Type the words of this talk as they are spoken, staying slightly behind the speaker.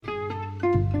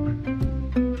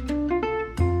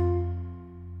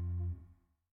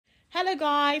Hello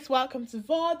guys, welcome to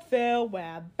Vaudeville.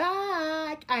 We're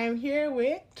back. I am here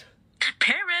with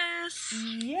Paris.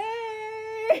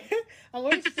 Yay! I'm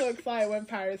always so excited when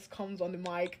Paris comes on the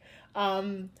mic.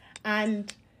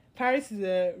 And Paris is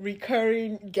a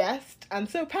recurring guest. And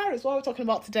so Paris, what are we talking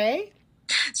about today?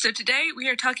 So today we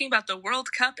are talking about the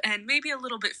World Cup and maybe a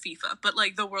little bit FIFA, but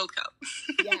like the World Cup.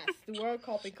 Yes, the World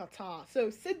Cup in Qatar. So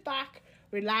sit back,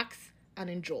 relax, and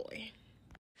enjoy.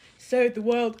 So the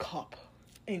World Cup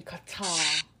in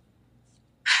Qatar.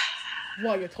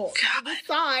 What are your thoughts? The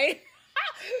sigh.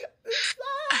 The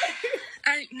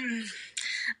sigh.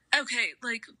 Okay,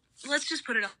 like, let's just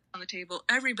put it on the table.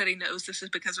 Everybody knows this is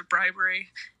because of bribery,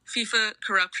 FIFA,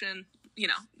 corruption. You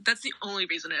know, that's the only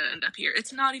reason it ended up here.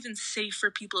 It's not even safe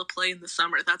for people to play in the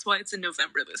summer. That's why it's in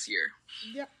November this year.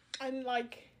 Yeah, and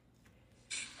like,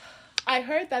 I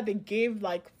heard that they gave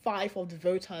like 5 of the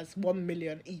voters 1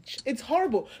 million each. It's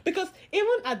horrible because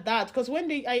even at that, because when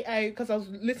because I was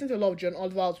listening to a lot of John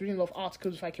Oliver, I was reading a lot of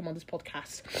articles before I came on this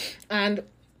podcast, and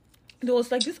there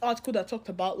was like this article that talked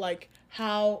about like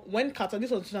how when Qatar, this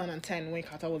was 2010 when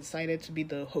Qatar was decided to be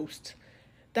the host,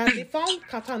 that they found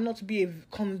Qatar not to be a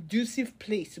conducive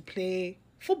place to play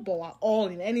football at all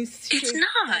in any shape, It's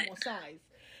not. form, or size.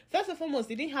 First and foremost,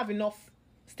 they didn't have enough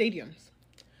stadiums.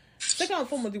 Second and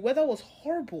foremost, the weather was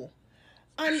horrible,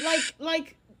 and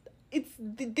like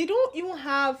they don't even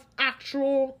have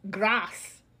actual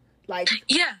grass. Like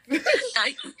Yeah, are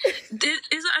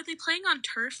they playing on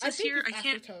turf this year? I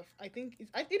can't. AstroTurf. I think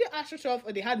it's either AstroTurf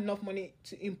or they had enough money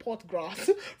to import grass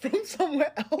from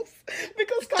somewhere else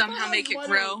because Qatar Somehow has make it money.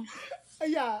 grow.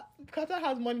 Yeah, Qatar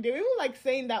has money. They were even like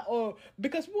saying that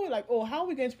because people were like, how are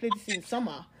we going to play this in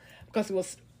summer? Because it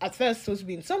was at first supposed to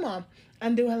be in summer,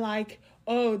 and they were like,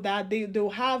 that they'll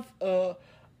have a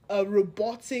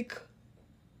robotic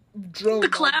drone. The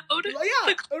cloud.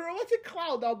 A robotic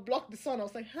cloud that'll block the sun. I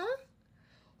was like, huh?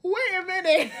 Wait a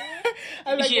minute.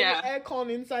 And like the aircon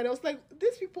inside. I was like,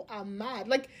 these people are mad.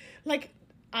 Like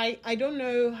I don't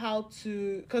know how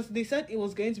to, because they said it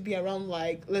was going to be around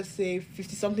like, let's say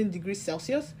 50 something degrees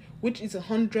Celsius, which is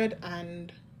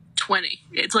 120.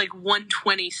 It's like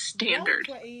 120 standard.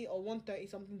 120 or 130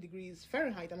 something degrees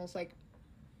Fahrenheit. And I was like,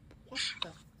 what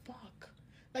the fuck?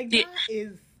 Like that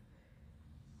is.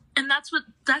 And that's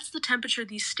the temperature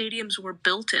these stadiums were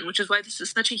built in, which is why this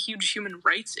is such a huge human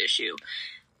rights issue.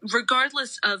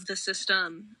 Regardless of the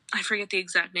system, I forget the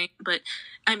exact name, but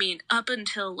I mean, up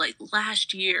until like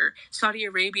last year, Saudi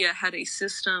Arabia had a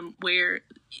system where,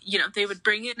 they would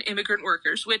bring in immigrant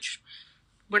workers, which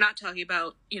we're not talking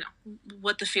about,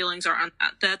 what the feelings are on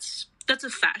that. That's a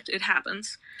fact. It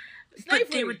happens. Slavery.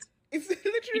 But they would. It's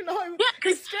literally not.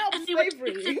 It's straight up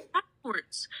slavery.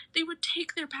 They would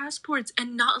take their passports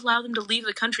and not allow them to leave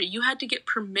the country. You had to get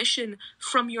permission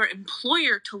from your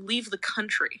employer to leave the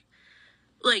country.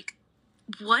 Like,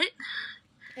 what?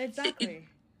 Exactly.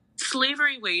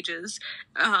 Slavery wages.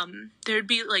 There'd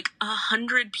be like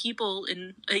 100 people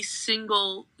in a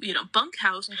single,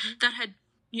 bunkhouse that had,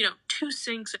 2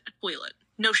 sinks and a toilet,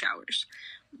 no showers,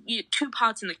 2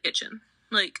 pots in the kitchen.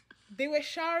 Like, they were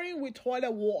showering with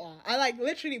toilet water. I like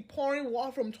literally pouring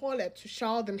water from toilet to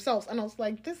shower themselves. And I was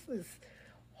like, this is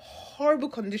horrible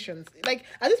conditions. Like,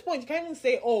 at this point, you can't even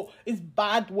say, it's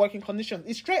bad working conditions.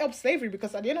 It's straight up slavery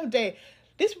because at the end of the day,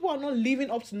 these people are not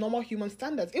living up to normal human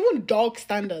standards. Even dog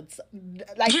standards.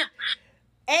 Like,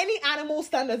 any animal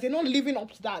standards, they're not living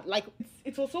up to that. Like,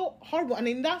 it's also horrible. And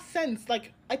in that sense,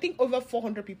 like, I think over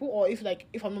 400 people, or if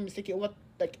I'm not mistaken, over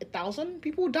like 1,000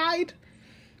 people died.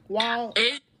 Wow.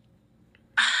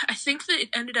 I think that it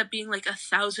ended up being like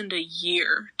 1,000 a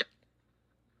year.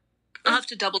 I'll have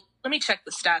to let me check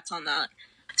the stats on that.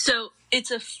 So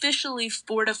it's officially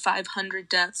 400 to 500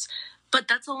 deaths, but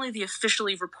that's only the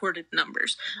officially reported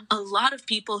numbers. A lot of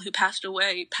people who passed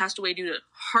away due to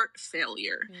heart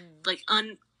failure, like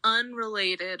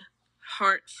unrelated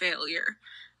heart failure,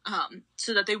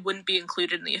 so that they wouldn't be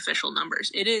included in the official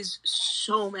numbers. It is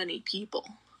so many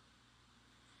people.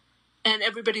 And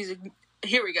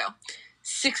here we go.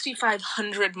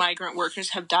 6,500 migrant workers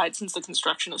have died since the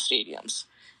construction of stadiums.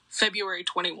 February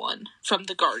 21 from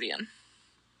The Guardian.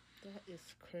 That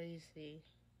is crazy.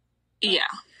 Yeah.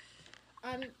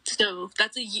 So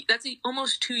that's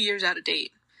almost 2 years out of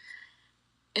date.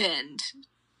 And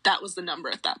that was the number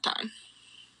at that time.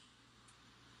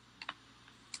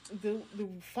 The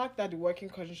fact that the working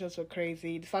conditions were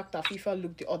crazy, the fact that FIFA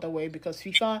looked the other way because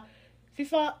FIFA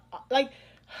like,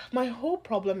 my whole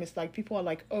problem is like people are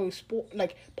like, sport,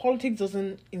 like politics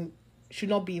should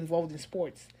not be involved in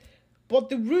sports, But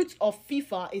the root of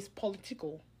FIFA is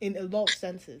political in a lot of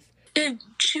senses. And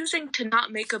choosing to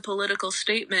not make a political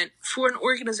statement for an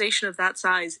organization of that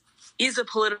size is a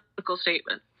political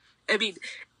statement. I mean,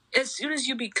 as soon as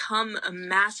you become a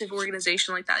massive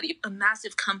organization like that, a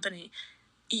massive company,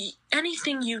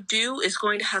 anything you do is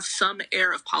going to have some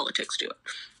air of politics to it.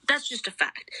 That's just a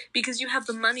fact, because you have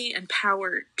the money and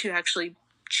power to actually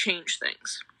change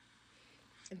things.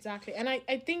 Exactly. And I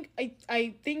think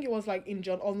it was like in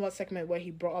John Onward's segment where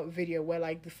he brought up a video where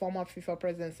like the former FIFA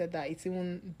president said that it's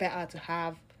even better to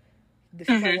have the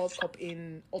FIFA World Cup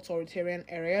in authoritarian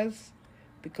areas,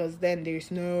 because then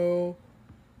there's no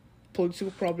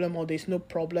political problem, or there's no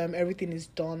problem. Everything is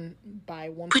done by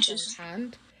one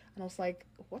hand. And I was like,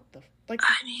 what the like?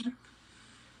 I mean,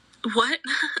 what?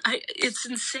 It's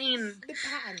insane. The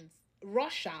patterns.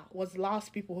 Russia was the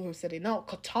last people who said it. Now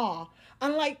Qatar,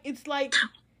 and like it's like.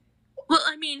 Well,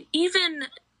 I mean, even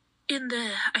in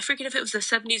I forget if it was the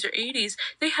 70s or 80s,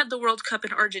 they had the World Cup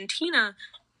in Argentina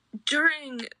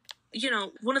during,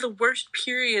 one of the worst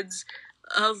periods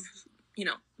of,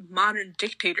 modern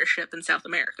dictatorship in South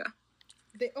America.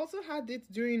 They also had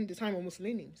it during the time of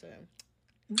Mussolini, so.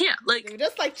 Yeah, like. They were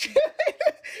just like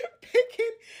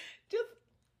picking,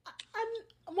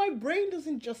 and my brain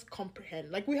doesn't just comprehend.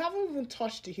 Like, we haven't even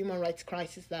touched the human rights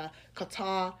crisis that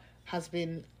Qatar has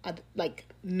been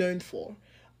known for,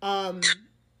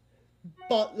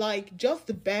 but like just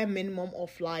the bare minimum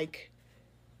of like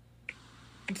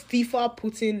FIFA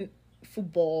putting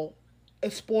football,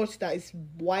 a sport that is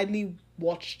widely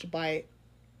watched by,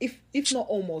 if not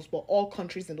almost, but all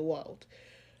countries in the world.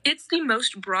 It's the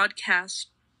most broadcast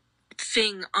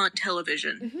thing on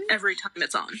television every time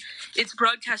it's on. It's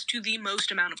broadcast to the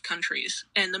most amount of countries,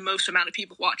 and the most amount of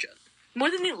people watch it. More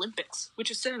than the Olympics,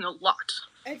 which is saying a lot.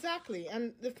 Exactly.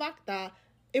 And the fact that,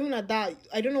 even at that,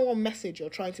 I don't know what message you're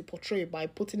trying to portray by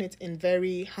putting it in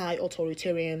very high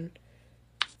authoritarian.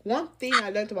 One thing I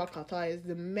learned about Qatar is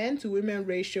the men to women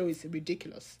ratio is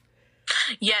ridiculous.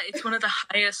 Yeah, it's one of the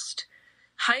highest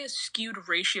skewed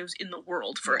ratios in the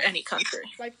world for any country.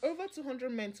 Like over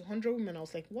 200 men to 100 women. I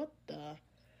was like, what the?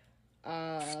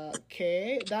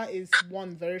 Okay, that is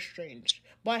one very strange.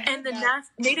 But and the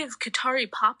native Qatari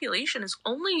population is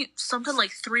only something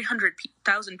like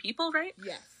 300,000 people, right?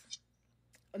 Yes.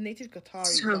 A native Qatari.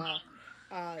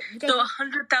 So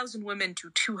 100,000 women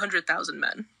to 200,000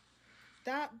 men.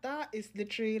 That is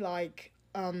literally like,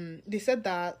 they said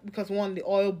that because one, the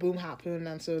oil boom happened,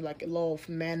 and so like a lot of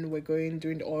men were going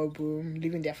during the oil boom,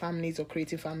 leaving their families or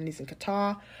creating families in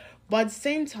Qatar. But at the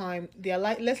same time, they are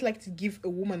less likely to give a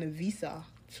woman a visa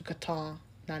to Qatar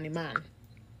than a man,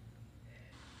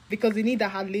 because they need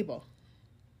that hard labor.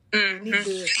 They need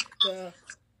the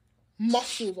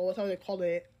muscles, or whatever they call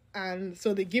it, and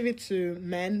so they give it to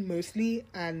men mostly,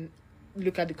 and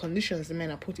look at the conditions the men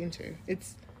are put into.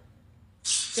 It's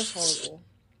just horrible.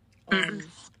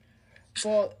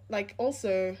 But like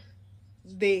also,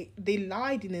 they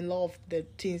lied in a lot of the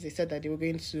things they said that they were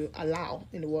going to allow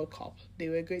in the World Cup. They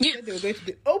were going to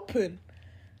be open.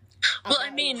 Well, I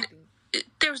mean,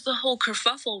 there was the whole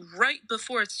kerfuffle right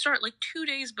before it started, like 2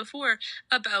 days before,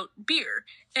 about beer,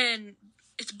 and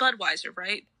it's Budweiser,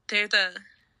 right?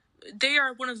 They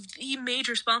are one of the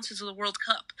major sponsors of the World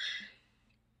Cup.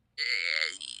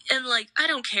 And like, I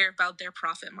don't care about their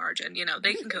profit margin,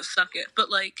 they can go suck it, but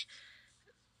like,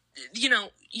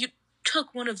 you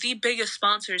took one of the biggest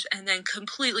sponsors and then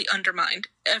completely undermined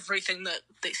everything that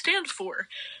they stand for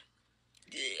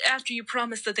after you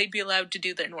promised that they'd be allowed to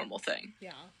do their normal thing.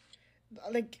 Yeah.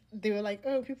 Like, they were like,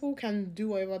 oh, people can do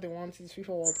whatever they want in FIFA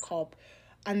World Cup.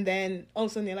 And then all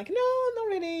of a sudden they're like, no, not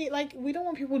really. Like, we don't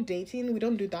want people dating. We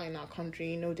don't do that in our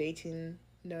country. No dating.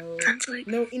 No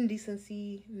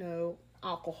indecency. No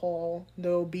alcohol.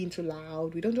 No being too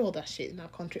loud. We don't do all that shit in our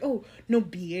country. Oh, no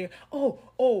beer.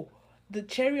 Oh, the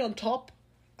cherry on top.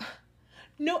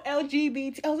 No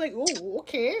LGBT. I was like, oh,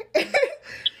 okay.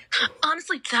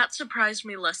 Honestly, that surprised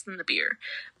me less than the beer,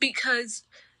 because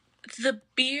the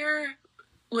beer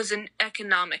was an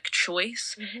economic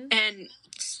choice, and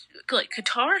like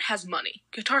Qatar has money.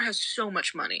 Qatar has so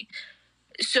much money.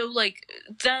 So like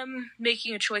them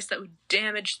making a choice that would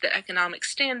damage the economic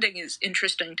standing is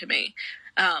interesting to me.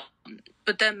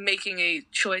 But them making a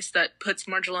choice that puts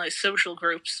marginalized social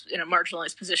groups in a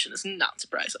marginalized position is not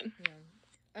surprising. Yeah.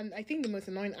 And I think the most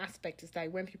annoying aspect is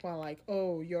like when people are like,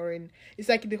 oh, it's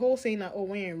like the whole saying that, oh,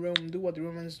 when you're in Rome, do what the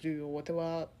Romans do, or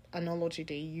whatever analogy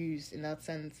they use in that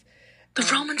sense. The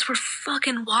Romans were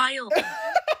fucking wild.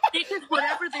 They did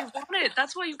whatever they wanted.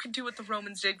 That's why you could do what the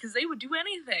Romans did, because they would do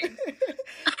anything.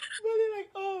 Well, they're like,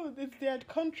 oh, it's their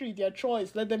country, their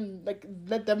choice. Let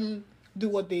them do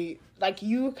what they like.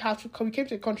 You have to come. You came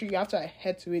to the country, you have to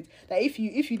adhere to it. That if you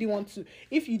didn't want to,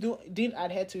 if you didn't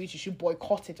adhere to it, you should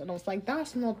boycott it. And I was like,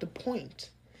 that's not the point.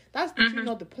 That's literally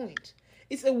not the point.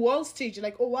 It's a world stage.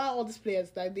 Like, oh wow, all these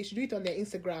players, like they should do it on their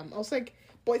Instagram. I was like,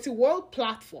 but it's a world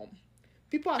platform.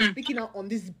 People are speaking out on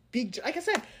this big. Like I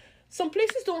said, some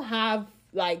places don't have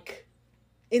like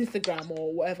Instagram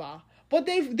or whatever, but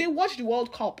they watch the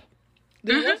World Cup.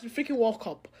 They watch the freaking World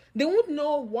Cup. They won't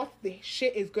know what the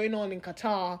shit is going on in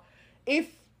Qatar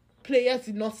if players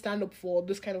did not stand up for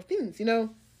those kind of things, you know?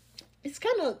 It's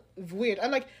kind of weird.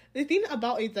 And, like, the thing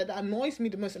about it that annoys me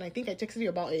the most, and I think I texted you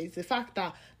about it, is the fact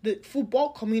that the football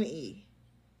community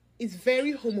is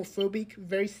very homophobic,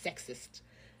 very sexist.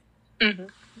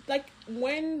 Like,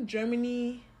 when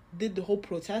Germany did the whole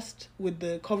protest with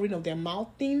the covering of their mouth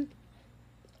thing,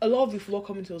 a lot of the football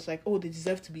community was like, oh, they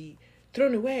deserve to be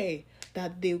thrown away.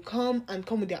 That they'll come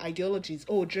with their ideologies.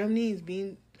 Oh, Germany is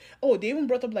being... Oh, they even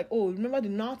brought up like, oh, remember the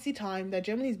Nazi time that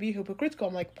Germany is being hypocritical.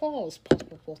 I'm like, pause,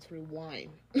 rewind.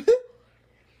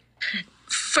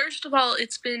 First of all,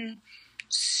 it's been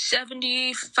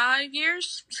 75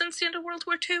 years since the end of World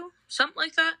War II. Something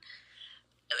like that.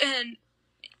 And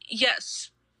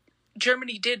yes,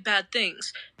 Germany did bad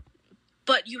things.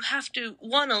 But you have to,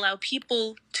 one, allow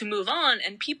people to move on,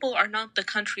 and people are not the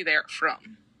country they're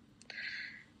from.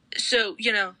 So,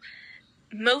 you know,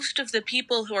 most of the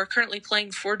people who are currently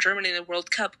playing for Germany in the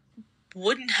World Cup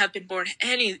wouldn't have been born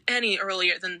any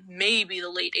earlier than maybe the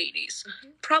late 80s.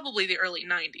 Probably the early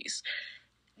 90s.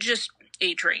 Just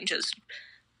age ranges.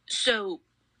 So,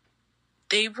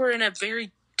 they were in a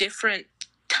very different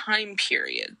time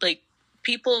period. Like,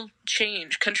 people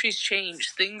change, countries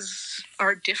change, things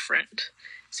are different.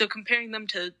 So comparing them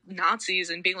to Nazis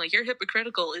and being like, you're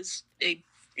hypocritical is a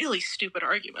really stupid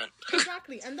argument.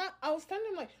 Exactly. And that, I was telling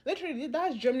him, like, literally,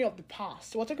 that's Germany of the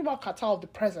past. We're talking about Qatar of the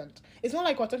present. It's not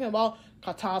like we're talking about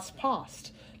Qatar's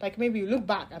past. Like, maybe you look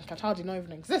back and Qatar did not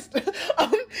even exist.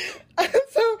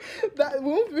 So, that we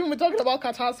won't be talking about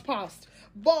Qatar's past.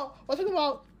 But we're talking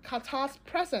about Qatar's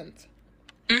present.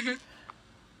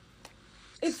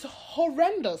 It's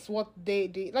horrendous what they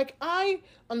did. Like, I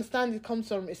understand it comes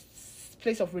from a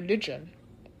place of religion.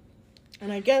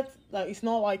 And I get that it's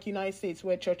not like United States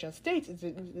where church and state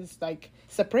is like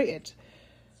separated.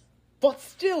 But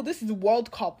still, this is the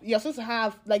World Cup. You're supposed to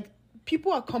have, like,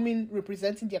 people are coming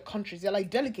representing their countries. They're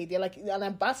like delegates. They're like an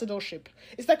ambassadorship.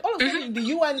 It's like all of a sudden the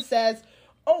UN says,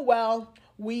 oh, well,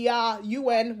 we are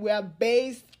UN. We are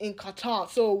based in Qatar.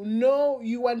 So no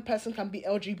UN person can be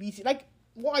LGBT. Like,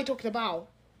 what are you talking about?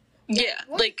 Yeah,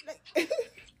 like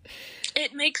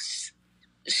it makes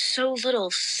so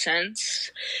little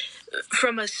sense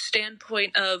from a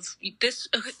standpoint of this.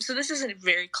 Okay, so this is a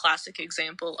very classic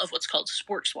example of what's called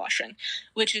sports washing,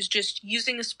 which is just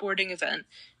using a sporting event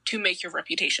to make your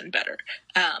reputation better.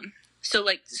 So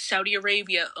like Saudi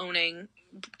Arabia owning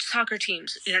soccer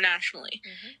teams internationally.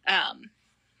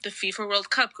 The FIFA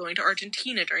World Cup going to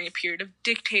Argentina during a period of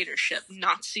dictatorship,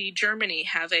 Nazi Germany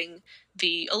having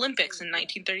the Olympics in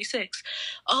 1936.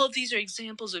 All of these are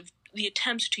examples of the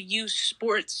attempts to use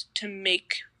sports to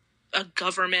make a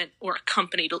government or a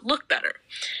company to look better.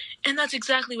 And that's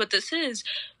exactly what this is.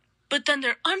 But then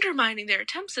they're undermining their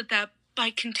attempts at that by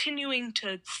continuing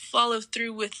to follow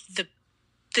through with the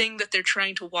thing that they're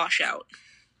trying to wash out.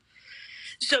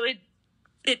 So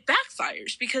it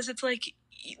backfires because it's like,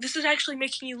 this is actually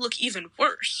making you look even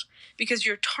worse because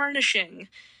you're tarnishing,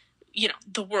 you know,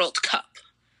 the World Cup.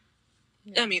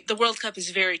 I mean, the World Cup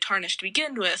is very tarnished to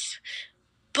begin with,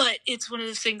 but it's one of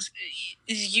those things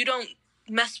is you don't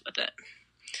mess with it,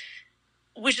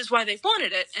 which is why they've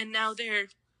wanted it, and now they're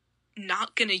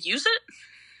not going to use it.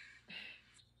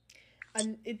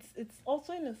 And it's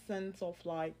also in a sense of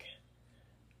like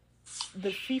the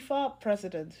FIFA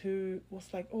president who was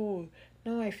like, oh,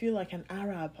 now I feel like an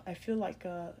Arab. I feel like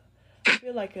a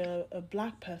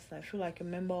black person. I feel like a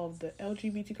member of the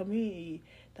LGBT community.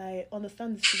 That I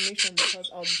understand discrimination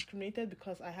because I was discriminated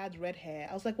because I had red hair.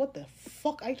 I was like, what the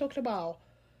fuck are you talking about?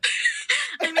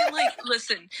 I mean, like,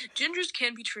 listen, gingers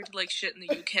can be treated like shit in the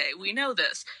UK. We know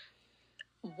this.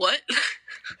 What? I'm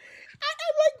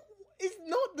like, it's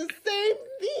not the same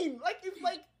thing. Like, it's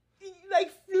like, he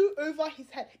like flew over his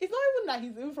head. It's not even that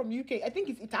he's even from UK. I think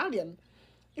he's Italian,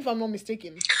 if I'm not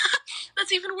mistaken.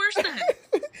 That's even worse then.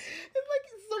 It's like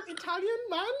some Italian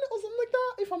man or something like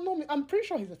that. If I'm not, I'm pretty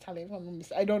sure he's Italian. If I'm not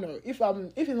mistaken, I don't know.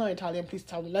 If he's not Italian, please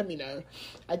tell me. Let me know.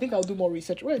 I think I'll do more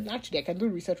research. Well, actually, I can do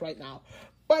research right now.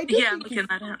 But I do yeah, think looking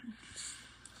that up.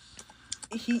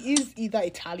 He is either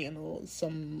Italian or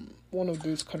one of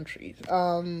those countries.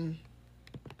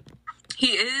 He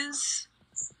is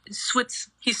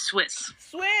He's Swiss.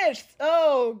 Swiss!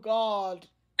 Oh, God.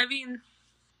 I mean,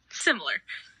 similar.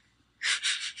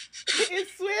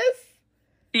 He's Swiss?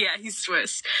 Yeah, he's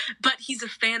Swiss. But he's a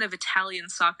fan of Italian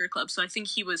soccer clubs, so I think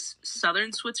he was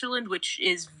Southern Switzerland, which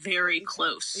is very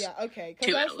close. Yeah, okay.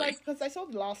 Because I saw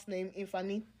the last name,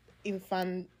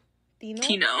 Infantino.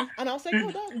 Tino. And I was like,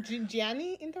 oh, that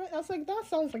Gianni. I was like, that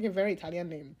sounds like a very Italian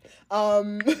name.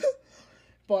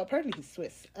 But apparently he's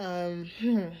Swiss.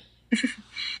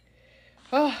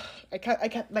 Oh, I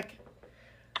can't, like,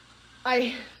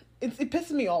 it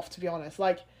pisses me off, to be honest.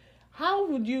 Like, how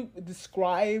would you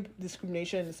describe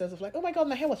discrimination in the sense of, like, oh my God,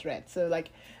 my hair was red. So,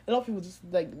 like, a lot of people just,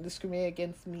 like, discriminate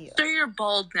against me. So you're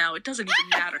bald now. It doesn't even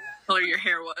matter what color your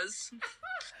hair was. No,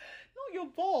 you're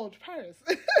bald, Paris.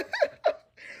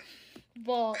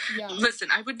 But, yeah. Listen,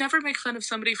 I would never make fun of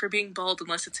somebody for being bald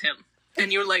unless it's him.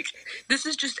 And you're like, this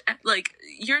is just, like,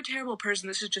 you're a terrible person.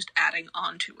 This is just adding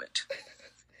on to it.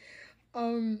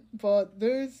 But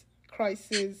those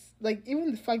crises, like,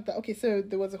 even the fact that, okay, so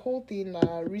there was a whole thing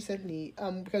recently,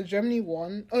 because Germany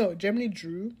won. Oh no, Germany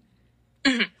drew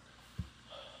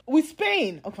with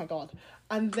Spain. Oh my God.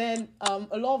 And then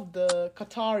a lot of the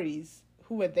Qataris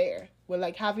who were there were,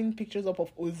 like, having pictures up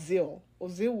of Ozil.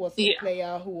 Ozil was a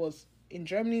player who was in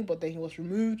Germany, but then he was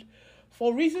removed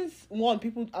for reasons, one,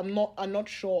 people are not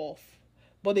sure of.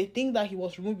 But they think that he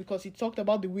was removed because he talked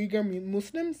about the Uyghur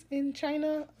Muslims in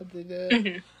China,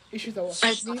 the issues that was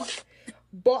happening.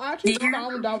 But I actually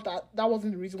found out that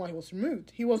wasn't the reason why he was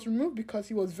removed. He was removed because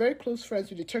he was very close friends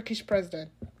with the Turkish president,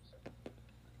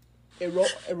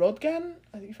 Erdogan,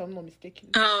 if I'm not mistaken.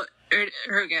 Oh,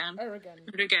 Erdogan.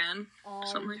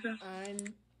 Something like that.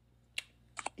 And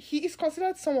he is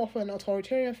considered somewhat of an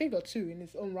authoritarian figure too, in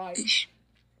his own right.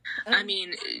 I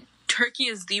mean, Turkey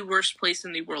is the worst place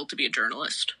in the world to be a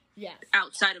journalist. Yes.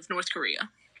 Outside of North Korea.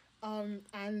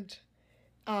 And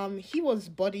he was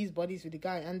buddies with the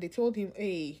guy, and they told him,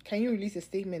 hey, can you release a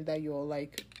statement that you're,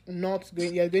 like,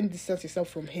 you're going to distance yourself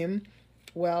from him?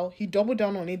 Well, he doubled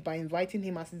down on it by inviting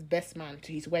him as his best man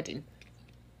to his wedding.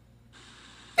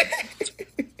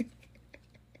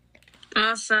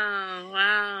 Awesome.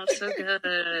 Wow, so good.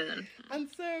 And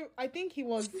so I think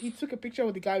he took a picture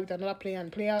with the guy with another player,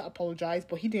 and the player apologized,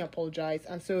 but he didn't apologize,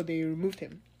 and so they removed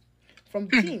him from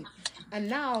the team. And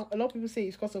now a lot of people say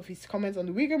it's because of his comments on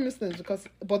the Uyghur Muslims,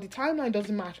 but the timeline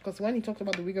doesn't match, because when he talked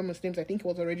about the Uyghur Muslims, I think he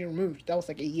was already removed. That was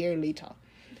like a year later.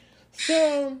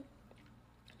 So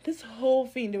this whole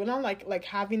thing, they were now like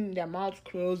having their mouths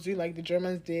closed, like the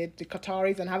Germans did, the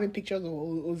Qataris, and having pictures of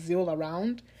Ozil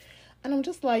around. And I'm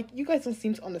just like, you guys don't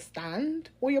seem to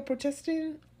understand what you're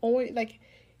protesting, or like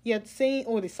you're saying,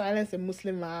 oh, they silenced a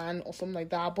Muslim man or something like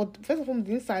that. But first of all, they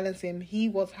didn't silence him. He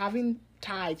was having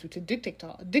ties with a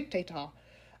dictator.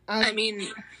 And I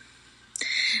mean,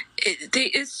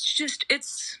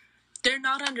 they're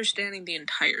not understanding the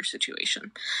entire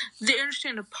situation. They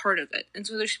understand a part of it, and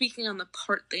so they're speaking on the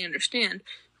part they understand,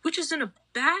 which isn't a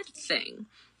bad thing.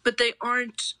 But they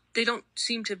don't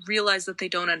seem to realize that they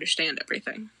don't understand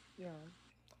everything. Yeah,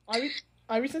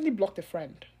 I recently blocked a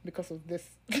friend because of this.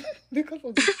 Thing.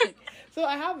 So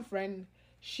I have a friend.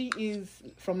 She is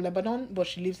from Lebanon, but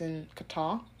she lives in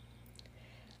Qatar,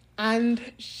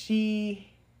 and she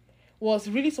was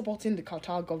really supporting the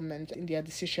Qatar government in their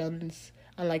decisions,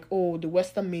 and like, oh, the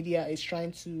Western media is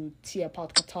trying to tear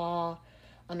apart Qatar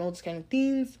and all these kind of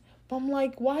things. But I'm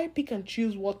like, why pick and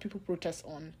choose what people protest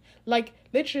on? Like,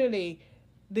 literally,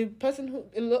 the person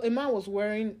a man was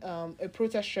wearing a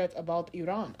protest shirt about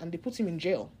Iran, and they put him in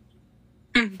jail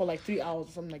for like 3 hours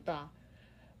or something like that.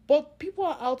 But people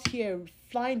are out here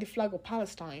flying the flag of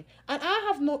Palestine, and I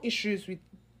have no issues with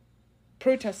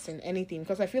protesting anything,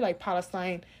 because I feel like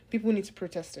Palestine, people need to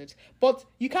protest it. But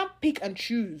you can't pick and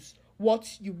choose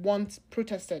what you want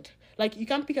protested. Like, you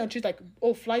can't pick and choose, like,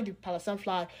 oh, fly the Palestine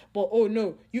flag, but oh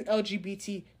no, you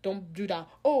LGBT, don't do that.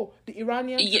 Oh, the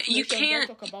Iranians, you can't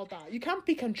don't talk about that. You can't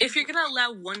pick and choose. If you're gonna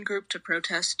allow one group to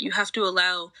protest, you have to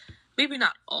allow maybe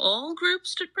not all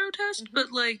groups to protest,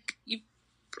 but like you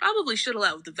probably should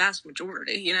allow the vast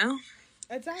majority, you know?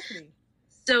 Exactly.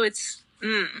 So it's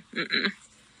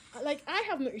like, I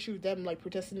have no issue with them like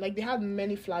protesting. Like, they had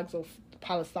many flags of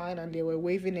Palestine and they were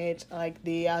waving it. Like,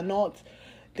 they are not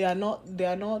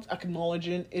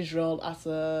acknowledging Israel as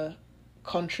a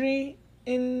country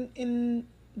in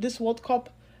this World Cup.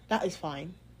 That is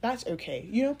fine. That's okay.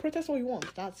 You know, protest what you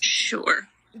want. That's sure.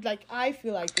 Like, I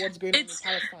feel like what's going on in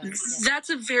Palestine. That's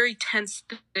a very tense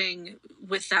thing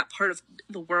with that part of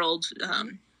the world.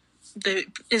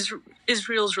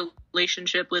 Israel's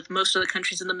relationship with most of the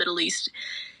countries in the Middle East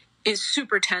is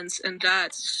super tense, and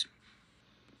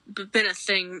been a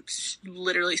thing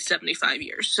literally 75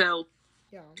 years. So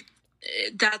Yeah.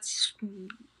 That's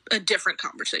a different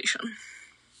conversation.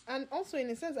 And also, in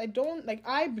a sense, I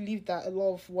believe that a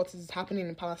lot of what is happening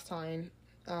in Palestine,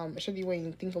 especially when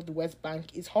you think of the West Bank,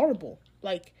 is horrible.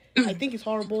 Like, I think it's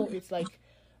horrible. It's like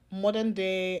modern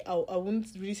day, I wouldn't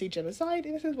really say genocide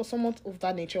in a sense, but somewhat of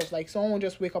that nature of like someone will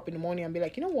just wake up in the morning and be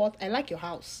like, you know what, I like your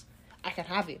house, I can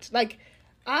have it. Like,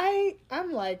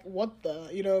 I'm like, what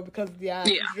the, because they are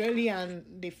Israeli and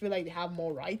they feel like they have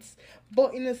more rights.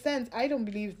 But in a sense, I don't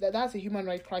believe that that's a human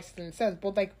rights crisis in a sense.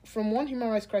 But like from one human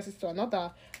rights crisis to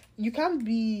another, you can't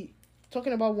be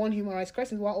talking about one human rights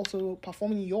crisis while also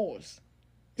performing yours.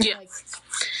 Yeah. Like,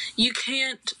 you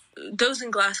can't. Those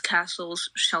in glass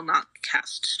castles shall not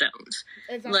cast stones.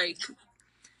 Exactly. Like,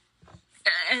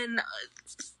 and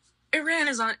Iran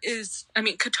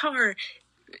Qatar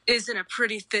is in a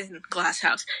pretty thin glass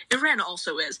house. Iran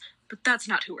also is, but that's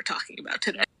not who we're talking about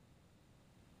today.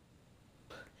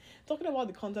 Talking about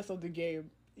the context of the game,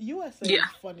 USA is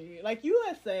funny. Like,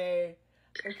 USA,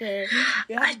 okay.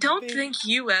 I don't think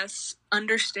US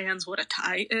understands what a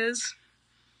tie is.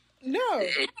 No.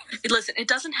 Listen, it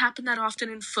doesn't happen that often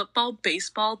in football,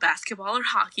 baseball, basketball, or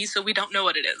hockey, so we don't know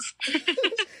what it is.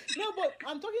 No, but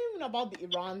I'm talking even about the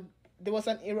Iran. There was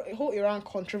a whole Iran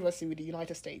controversy with the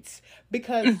United States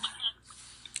because,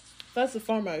 first and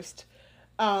foremost,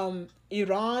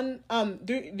 Iran,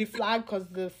 the flag, because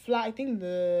the flag, I think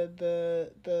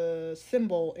the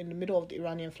symbol in the middle of the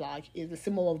Iranian flag is the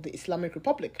symbol of the Islamic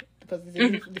Republic, because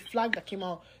it's the flag that came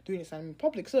out during the Islamic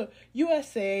Republic. So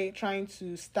USA trying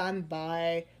to stand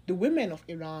by the women of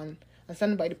Iran and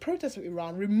stand by the protests of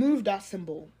Iran removed that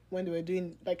symbol when they were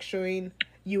doing, like, showing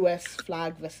US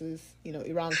flag versus,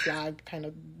 Iran flag kind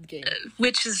of game.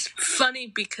 Which is funny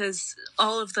because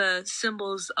all of the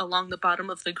symbols along the bottom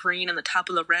of the green and the top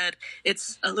of the red,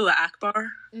 it's Allahu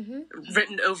Akbar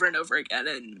written over and over again.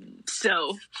 And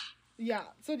so... Yeah,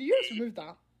 so the US removed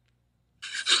that.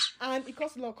 And it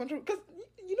caused a lot of controversy. Because,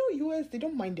 US, they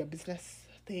don't mind their business.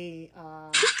 They,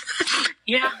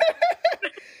 yeah.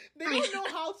 They don't know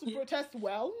how to protest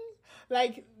well.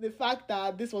 Like, the fact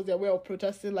that this was their way of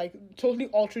protesting, like, totally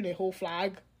altering a whole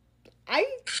flag. I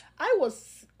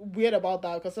was weird about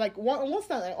that, because, like, on one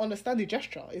stand, I understand the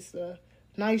gesture. It's a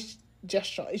nice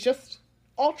gesture. It's just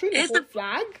altering the whole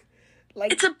flag.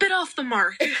 Like, it's a bit off the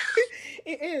mark.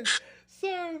 It is.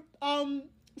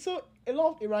 So a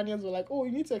lot of Iranians were like, oh,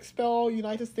 you need to expel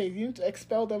United States. You need to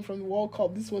expel them from the World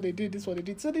Cup. This is what they did. So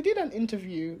they did an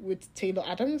interview with Taylor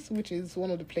Adams, which is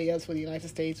one of the players for the United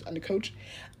States and the coach.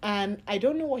 And I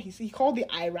don't know what he called the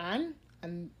Iran.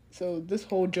 And so this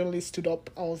whole journalist stood up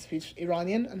and was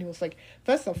Iranian. And he was like,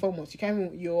 first and foremost,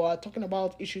 you are talking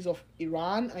about issues of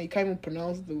Iran and you can't even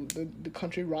pronounce the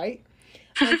country right.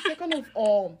 And second of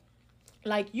all,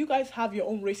 like, you guys have your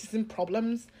own racism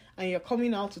problems and you're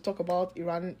coming out to talk about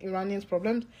Iranians'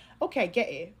 problems. Okay, I get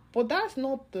it. But that's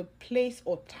not the place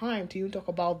or time to even talk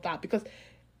about that. Because,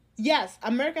 yes,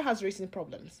 America has racism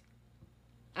problems.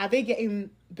 Are they getting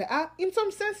better? In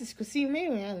some senses, because see,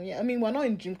 maybe, I mean, we're not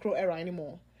in Jim Crow era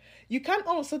anymore. You can't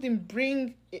all of a sudden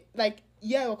bring,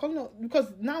 we're calling out,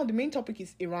 because now the main topic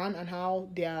is Iran and how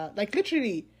they are, like,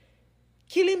 literally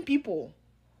killing people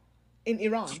in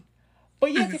Iran.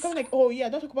 But yeah, they're kind of like, oh yeah,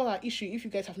 don't talk about that issue if you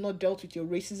guys have not dealt with your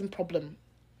racism problem.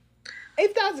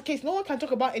 If that's the case, no one can talk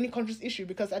about any country's issue,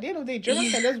 because at the end of the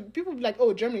day, people be like,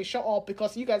 oh, Germany, shut up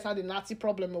because you guys had a Nazi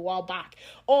problem a while back.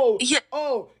 Oh,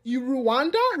 you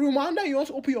Rwanda, you want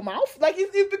to open your mouth? Like,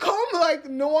 it become like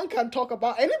no one can talk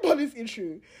about anybody's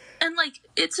issue. And like,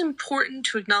 it's important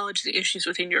to acknowledge the issues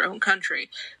within your own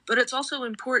country, but it's also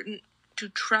important to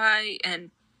try and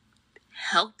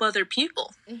help other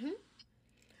people. Mm-hmm.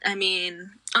 I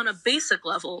mean, on a basic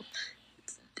level,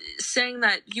 saying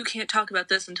that you can't talk about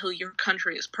this until your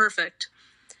country is perfect,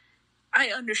 I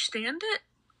understand it,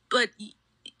 but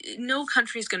no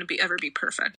country is going to ever be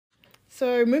perfect.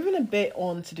 So, moving a bit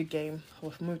on to the game,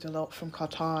 we've moved a lot from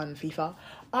Qatar and FIFA.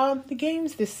 The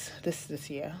games this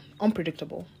year,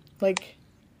 unpredictable. Like,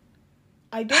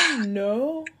 I don't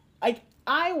know.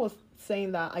 I was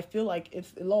saying that I feel like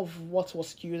it's a lot of what was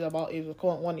skewed about it.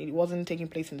 One, it wasn't taking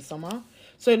place in the summer.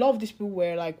 So a lot of these people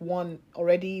were like, one,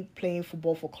 already playing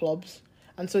football for clubs,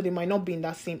 and so they might not be in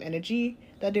that same energy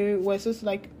that they were supposed to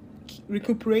like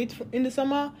recuperate in the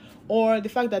summer, or the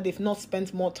fact that they've not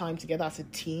spent more time together as a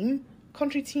team,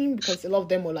 country team, because a lot of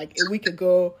them were like a week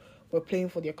ago were playing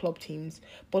for their club teams,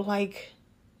 but like.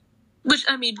 Which,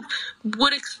 I mean,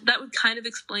 that would kind of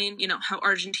explain, how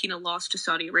Argentina lost to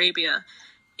Saudi Arabia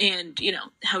and,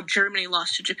 how Germany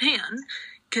lost to Japan.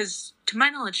 Because, to my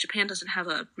knowledge, Japan doesn't have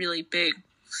a really big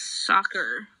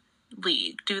soccer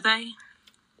league, do they?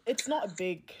 It's not a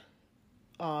big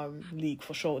league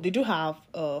for sure. They do have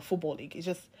a football league. It's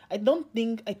just I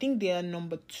think they are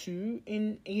number 2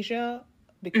 in Asia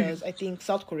because I think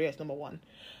South Korea is number 1.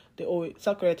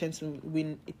 South Korea tends to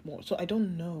win it more. So I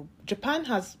don't know. Japan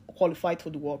has qualified for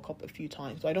the World Cup a few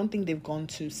times. So I don't think they've gone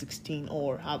to 16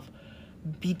 or have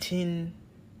beaten.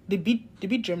 They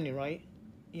beat Germany, right?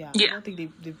 Yeah. I don't think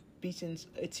they've beaten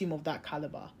a team of that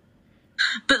caliber.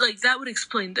 But like that would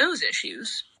explain those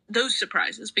issues, those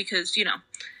surprises, because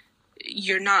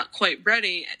you're not quite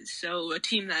ready. So a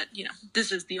team that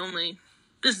this is the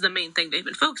main thing they've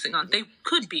been focusing on. They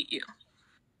could beat you.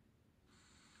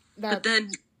 But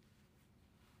then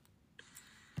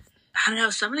I don't know.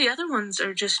 Some of the other ones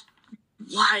are just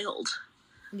wild.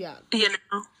 Yeah.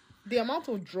 The amount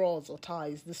of draws or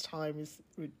ties this time is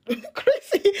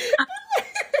crazy.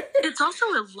 It's also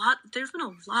a lot. There's been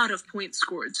a lot of points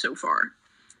scored so far.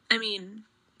 I mean,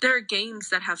 there are games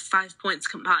that have 5 points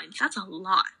combined. That's a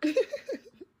lot.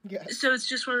 Yeah. So it's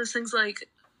just one of those things like,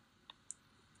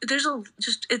 it's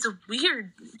a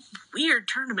weird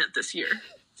tournament this year.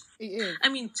 It is. I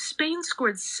mean, Spain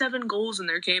scored 7 goals in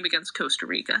their game against Costa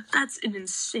Rica. That's an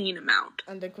insane amount.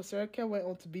 And then Costa Rica went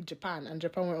on to beat Japan, and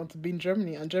Japan went on to beat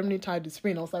Germany, and Germany tied with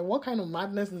Spain. I was like, what kind of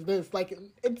madness is this? Like,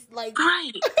 it's like...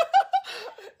 Right.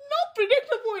 Not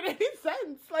predictable in any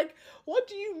sense. Like, what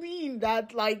do you mean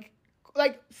that, like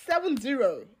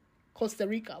 7-0 Costa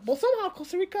Rica? But somehow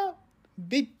Costa Rica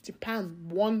beat Japan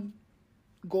 1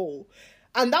 goal.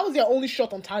 And that was their only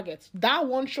shot on target. That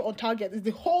one shot on target is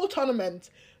the whole tournament.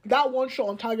 That one shot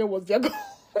on target was their goal.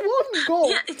 1 goal.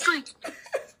 Yeah, it's like...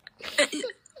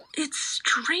 it's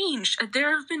strange.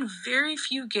 There have been very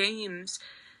few games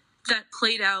that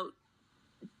played out,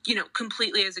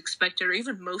 completely as expected, or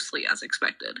even mostly as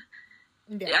expected.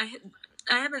 Yeah.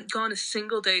 I haven't gone a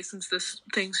single day since this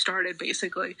thing started,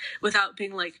 basically, without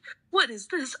being like, what is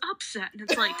this upset? And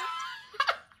it's like...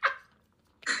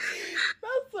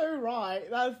 That's so right.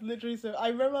 That's literally so... I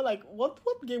remember, like, what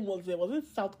game was it? Was it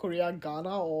South Korea,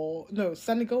 Ghana, or... No,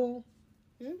 Senegal?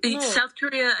 No. South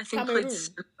Korea, I think, Cameroon. played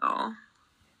Senegal.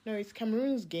 No, it's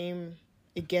Cameroon's game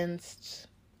against...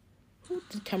 Who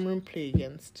did Cameroon play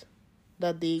against?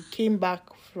 That they came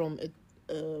back from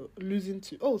losing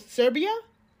to... Oh, Serbia?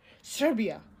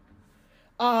 Serbia.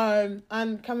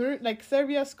 And Cameroon... Like,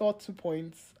 Serbia scored 2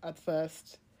 points at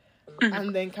first.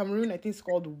 And then Cameroon, I think,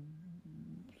 scored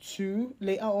 2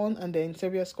 later on, and then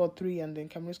Serbia scored 3, and then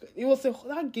Cameroon scored.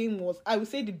 That game was, I would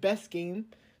say, the best game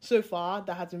so far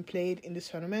that has been played in this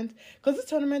tournament, because this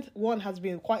tournament has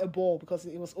been quite a ball because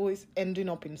it was always ending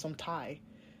up in some tie.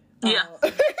 Yeah.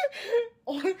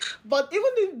 But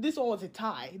even if this one was a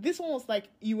tie, this one was like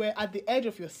you were at the edge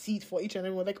of your seat for each and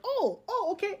every one, like oh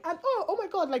okay, and oh my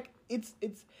god, like it's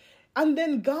and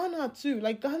then Ghana too,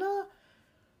 like Ghana.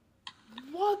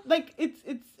 What? Like, it's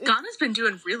Ghana's been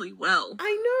doing really well.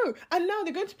 I know. And now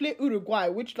they're going to play Uruguay,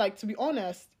 which, like, to be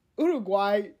honest,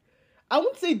 Uruguay, I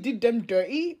wouldn't say did them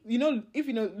dirty.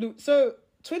 So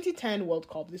 2010 World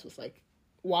Cup, this was, like,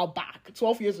 a while back,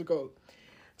 12 years ago.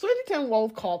 2010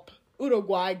 World Cup,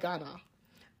 Uruguay, Ghana.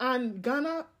 And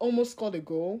Ghana almost scored a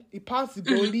goal. He passed the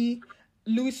goalie.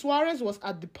 Luis Suarez was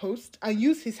at the post and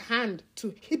used his hand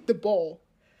to hit the ball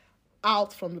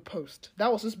out from the post.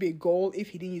 That was supposed to be a goal if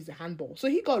he didn't use the handball. So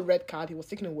he got a red card. He was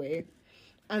taken away.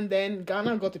 And then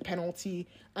Ghana got the penalty,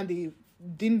 and they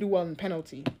didn't do well in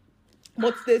penalty.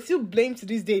 But they still blame to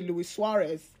this day Luis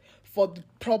Suarez for the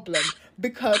problem,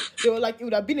 because they were like, it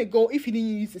would have been a goal if he didn't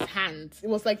use his hands. It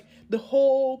was like the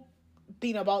whole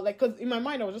thing about, like, because in my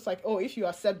mind I was just like, oh, if you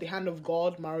accept the hand of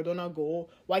God, Maradona goal,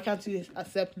 why can't you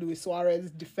accept Luis Suarez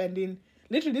defending?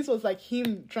 Literally, this was like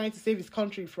him trying to save his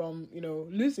country from,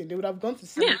 losing. They would have gone to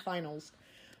semi-finals.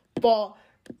 But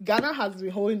Ghana has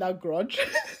been holding that grudge.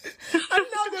 And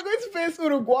now they're going to face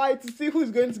Uruguay to see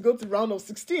who's going to go to round of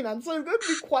 16. And so it's going to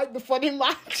be quite the funny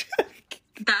match.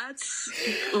 That's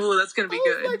going to be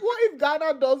good. Like, what if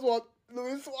Ghana does what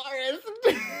Luis Suarez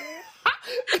did?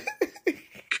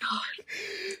 God.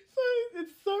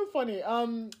 It's so funny.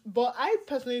 But I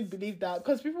personally believe that,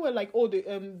 because people were like, oh,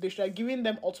 they should have given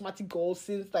them automatic goals,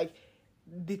 since like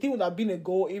the thing would have been a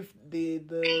goal if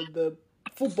the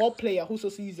football player who's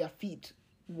supposed to use their feet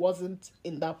wasn't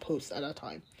in that post at that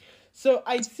time. So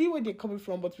I see where they're coming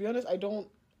from, but to be honest, I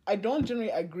don't generally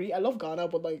agree. I love Ghana,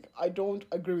 but like I don't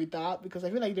agree with that, because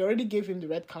I feel like they already gave him the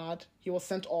red card. He was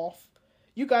sent off.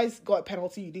 You guys got a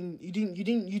penalty. You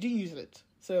didn't use it.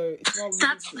 So it's not.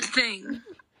 That's the thing.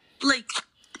 Like,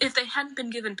 if they hadn't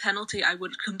been given penalty, I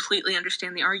would completely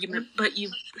understand the argument, but you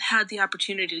had the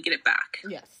opportunity to get it back.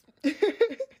 Yes.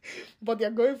 But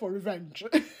they're going for revenge.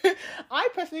 I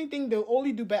personally think they'll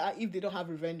only do better if they don't have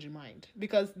revenge in mind,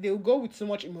 because they'll go with so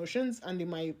much emotions and they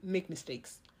might make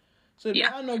mistakes. So they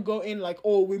are not go in like,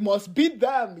 oh, we must beat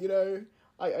them, you know.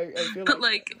 I feel but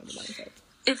like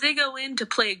if they go in to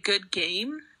play a good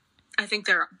game, I think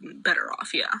they're better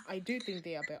off. Yeah, I do think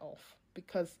they are better off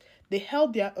because they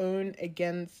held their own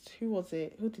against, who was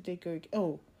it? Who did they go?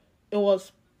 Oh, it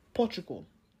was Portugal.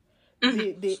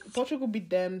 They Portugal beat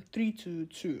them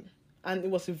 3-2, and it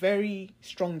was a very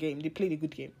strong game. They played a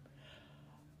good game.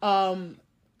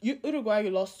 Uruguay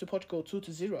lost to Portugal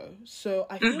 2-0, so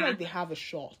I feel like they have a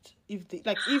shot. If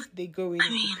they go in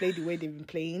to play the way they've been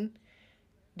playing,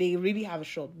 they really have a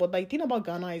shot. But the thing about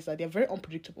Ghana is that they're very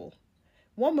unpredictable.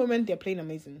 One moment they're playing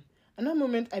amazing, another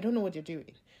moment I don't know what they're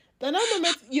doing. The another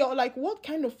moment you're like, what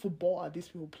kind of football are these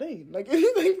people playing? Like,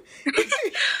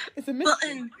 it's a mystery. Well,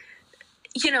 and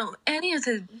any of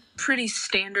the pretty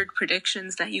standard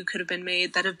predictions that you could have been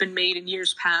made, that have been made in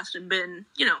years past and been,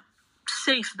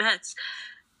 safe bets.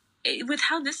 With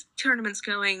how this tournament's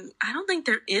going, I don't think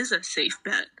there is a safe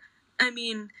bet. I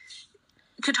mean,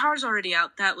 Qatar's already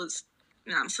out. That was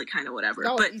honestly kind of whatever.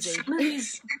 But easy.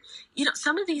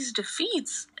 Some of these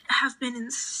defeats have been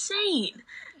insane.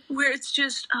 Where it's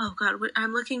just, oh God,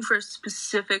 I'm looking for a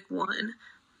specific one.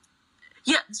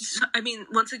 Yeah, I mean,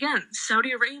 once again,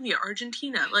 Saudi Arabia,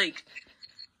 Argentina, like,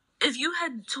 if you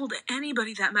had told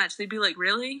anybody that match, they'd be like,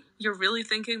 really? You're really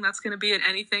thinking that's going to be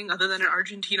anything other than an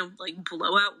Argentina,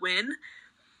 blowout win?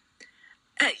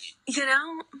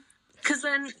 Because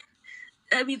then,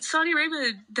 I mean, Saudi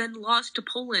Arabia then lost to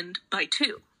Poland by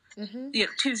 2.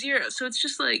 2-0. So it's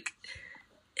just like,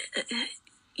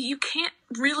 you can't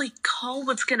really call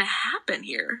what's going to happen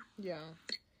here. Yeah.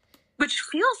 Which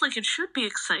feels like it should be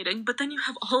exciting, but then you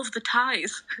have all of the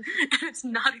ties, and it's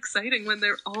not exciting when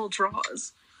they're all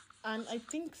draws. And I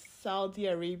think Saudi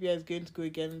Arabia is going to go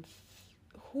against...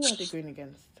 Who are they going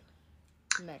against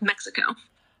next? Mexico.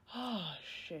 Oh,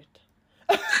 shit.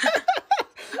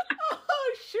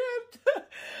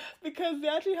 Because they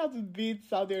actually have to beat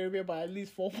Saudi Arabia by at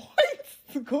least 4 points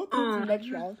to go to the next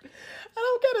round. And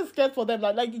I'm kind of scared for them,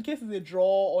 like in case it's a draw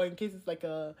or in case it's like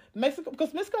a... Mexico,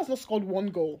 because Mexico has not scored 1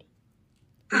 goal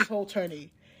this whole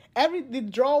tourney. The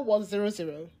draw was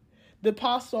 0-0. The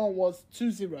pass on was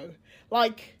 2-0.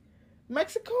 Like,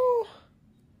 Mexico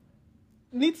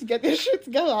needs to get their shit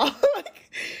together.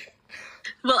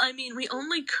 Well, I mean, we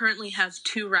only currently have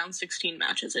 2 round 16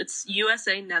 matches. It's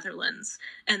USA, Netherlands,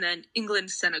 and then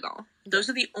England, Senegal. Those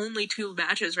are the only 2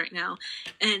 matches right now.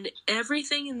 And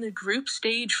everything in the group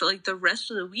stage for, the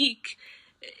rest of the week,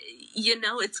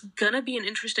 it's gonna be an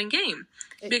interesting game.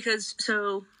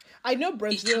 I know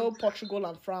Brazil, Portugal,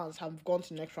 and France have gone to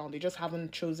the next round. They just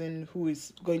haven't chosen who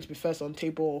is going to be first on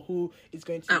table or who is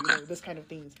going to, this kind of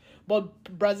things. But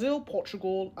Brazil,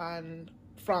 Portugal, and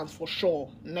France for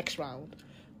sure next round.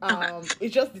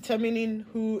 It's just determining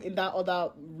who in that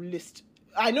other list.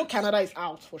 I know Canada is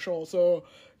out for sure, so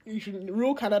you should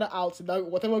rule Canada out in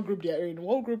whatever group they're in.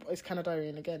 What group is Canada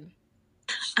in again?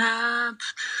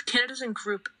 Canada's in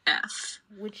Group F.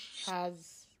 Which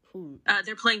has who?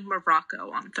 They're playing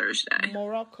Morocco on Thursday.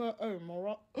 Morocco.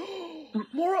 Morocco.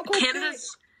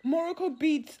 Morocco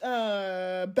beat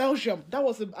Belgium. That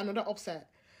was another upset.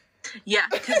 Yeah.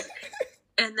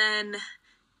 And then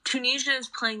Tunisia is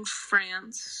playing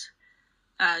France.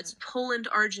 It's Poland,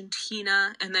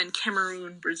 Argentina, and then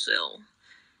Cameroon, Brazil.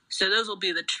 So those will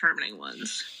be the determining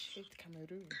ones. Shit,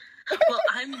 Cameroon. Well,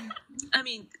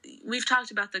 we've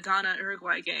talked about the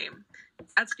Ghana-Uruguay game.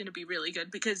 That's going to be really good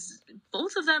because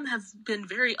both of them have been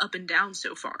very up and down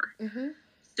so far. Mm-hmm.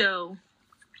 So,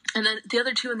 and then the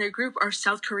other 2 in their group are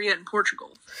South Korea and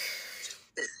Portugal.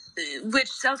 Which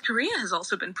South Korea has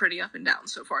also been pretty up and down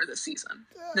so far this season,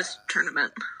 this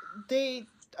tournament.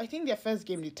 I think their first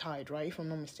game they tied, right? If I'm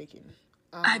not mistaken.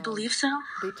 I believe so.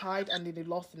 They tied and then they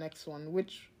lost the next one,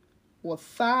 which was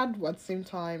sad, but at the same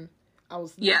time,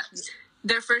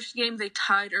 their first game they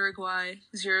tied Uruguay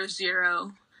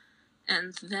 0-0,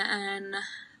 and then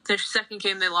their second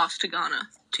game they lost to Ghana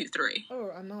 2-3.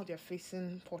 Oh, and now they're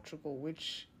facing Portugal,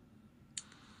 which...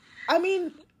 I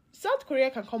mean... South Korea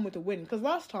can come with a win because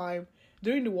last time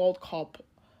during the World Cup,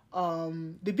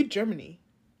 they beat Germany.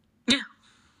 Yeah,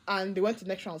 and they went to the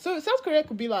next round. So South Korea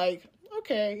could be like,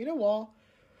 okay, you know what?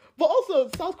 But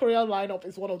also, South Korea lineup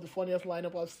is one of the funniest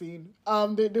lineup I've seen.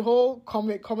 The whole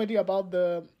comedy about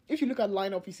if you look at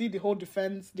lineup, you see the whole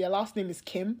defense. Their last name is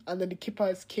Kim, and then the keeper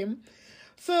is Kim.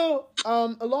 So,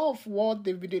 a lot of what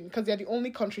they've been doing, because they're the only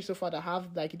country so far that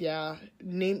have, their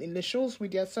name initials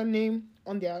with their surname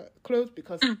on their clothes,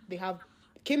 because they have...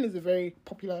 Kim is a very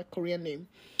popular Korean name.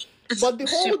 But the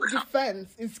whole super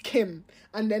defense is Kim,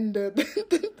 and then the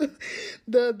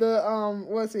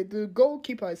what's it? The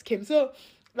goalkeeper is Kim. So,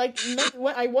 like,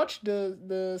 when I watched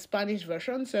the Spanish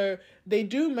version, so they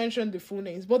do mention the full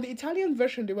names, but the Italian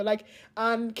version they were like,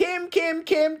 and Kim. Like,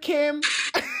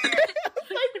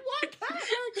 what the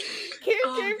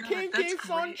heck? Kim,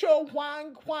 Sancho,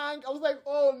 Wang. I was like,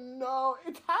 oh no,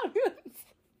 Italians.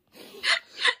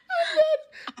 And then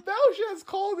Belgians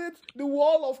called it the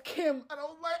Wall of Kim, and I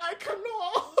was like, I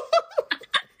cannot.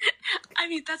 I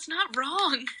mean, that's not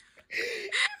wrong.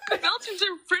 The Belgians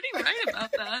are pretty right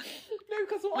about that. No,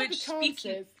 because what are the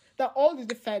chances that all the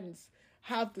defense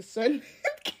have the surname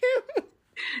Kim?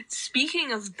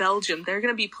 Speaking of Belgium, they're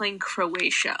going to be playing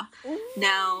Croatia. Ooh.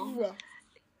 Now,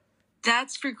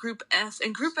 that's for Group F,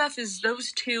 and Group F is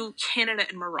those two, Canada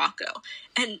and Morocco.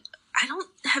 And I don't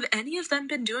have any of them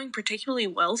been doing particularly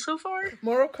well so far.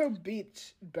 Morocco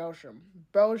beat Belgium.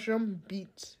 Belgium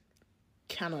beat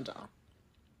Canada.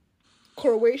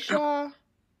 Croatia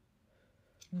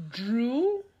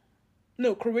drew.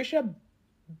 No, Croatia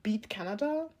beat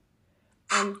Canada,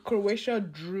 and Croatia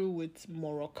drew with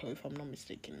Morocco, if I'm not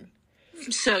mistaken.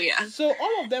 So, yeah. So,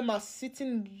 all of them are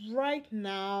sitting right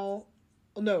now.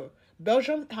 No,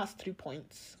 Belgium has 3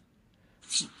 points.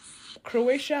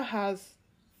 Croatia has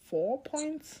 4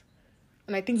 points.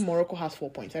 And I think Morocco has 4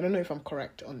 points. I don't know if I'm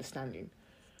correct understanding.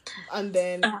 And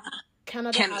then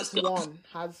Canada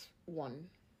has one.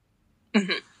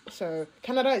 Mm-hmm. So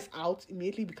Canada is out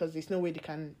immediately because there's no way they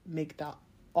can make that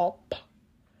up.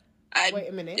 Wait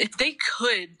a minute. If they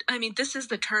could, I mean, this is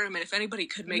the tournament. If anybody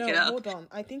could make it up. Hold on.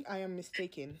 I think I am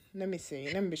mistaken. Let me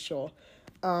see. Let me be sure.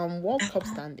 World Cup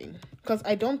standing. Because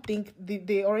I don't think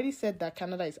they already said that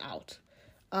Canada is out.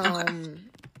 Okay.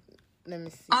 Let me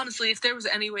see. Honestly, if there was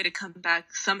any way to come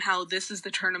back, somehow this is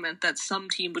the tournament that some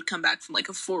team would come back from like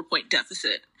a 4-point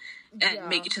deficit and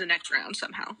make it to the next round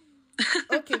somehow.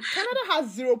 Okay, Canada has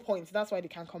 0 points. That's why they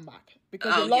can't come back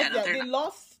because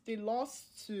they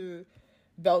lost to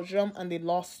Belgium and they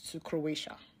lost to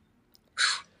Croatia.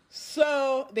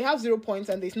 So they have 0 points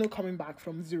and there's no coming back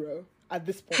from 0 at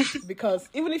this point because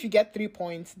even if you get 3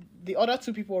 points, the other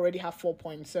two people already have 4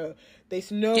 points. So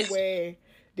there's no way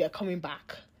they're coming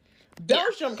back.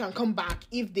 Belgium can come back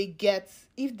if they get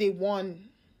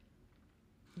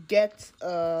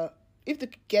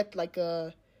like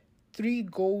a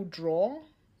 3-goal draw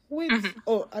with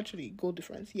goal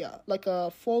difference, like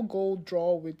a 4-goal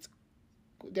draw with,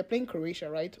 they're playing Croatia,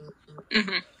 right?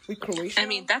 With Croatia, I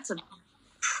mean, that's a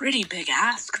pretty big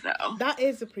ask though. That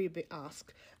is a pretty big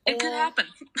ask. It could happen.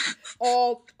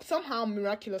 Or somehow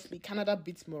miraculously Canada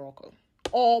beats Morocco,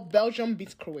 or Belgium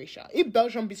beats Croatia. If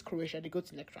Belgium beats Croatia, they go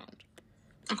to next round.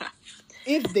 Okay.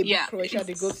 If they beat Croatia,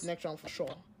 they go to next round for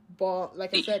sure. But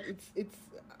like I said,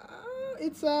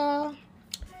 it's a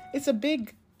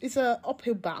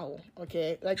uphill battle,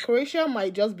 okay? Like, Croatia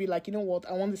might just be like, you know what,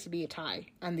 I want this to be a tie.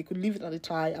 And they could leave it at a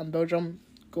tie and Belgium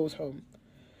goes home.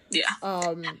 Yeah.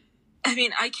 I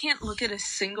mean, I can't look at a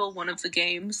single one of the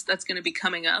games that's going to be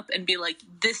coming up and be like,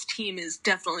 this team is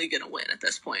definitely going to win at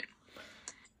this point.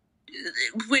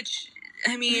 Which,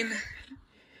 I mean,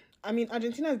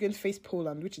 Argentina is going to face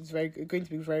Poland, which is going to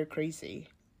be very crazy.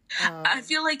 I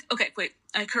feel like, okay, wait,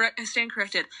 I stand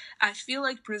corrected. I feel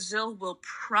like Brazil will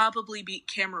probably beat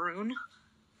Cameroon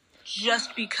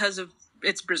just because of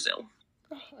it's Brazil.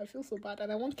 I feel so bad, and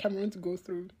I want Cameroon to go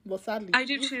through, but sadly... I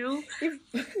do too,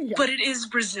 but it is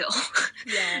Brazil.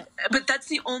 Yeah. But that's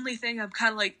the only thing I'm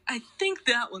kind of like, I think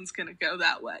that one's going to go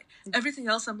that way. Everything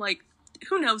else, I'm like,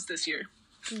 who knows this year?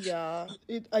 Yeah,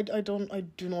 I do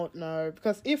not know,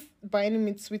 because if by any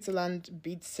means Switzerland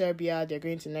beats Serbia, they're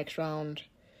going to next round.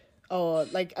 Or,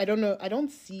 like, I don't know, I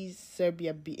don't see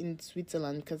Serbia beating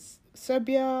Switzerland, because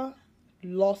Serbia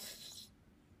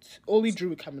only drew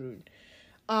with Cameroon.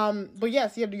 But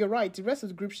yes, you're right. The rest of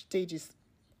the group stage is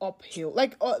uphill.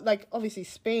 Like obviously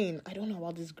Spain. I don't know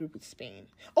about this group with Spain.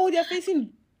 Oh, they're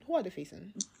facing. Who are they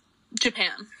facing?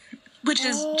 Japan, which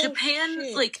is Japan.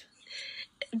 Shit. Like,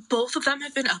 both of them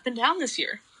have been up and down this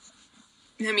year.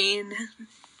 I mean,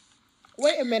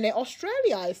 wait a minute.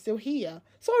 Australia is still here.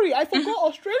 Sorry, I forgot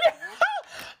Australia.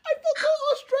 I forgot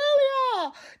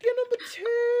Australia. They're number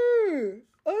 2.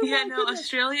 Oh yeah, no, goodness.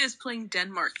 Australia is playing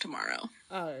Denmark tomorrow.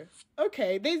 Oh,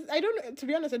 okay. To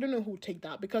be honest, I don't know who will take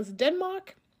that, because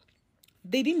Denmark,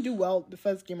 they didn't do well the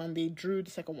first game and they drew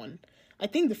the second one. I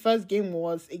think the first game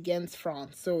was against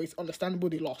France, so it's understandable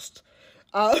they lost.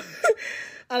 And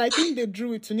I think they drew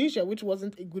with Tunisia, which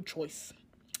wasn't a good choice.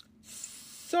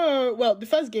 So, well, the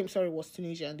first game, was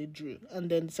Tunisia and they drew. And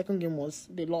then the second game was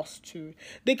they lost to...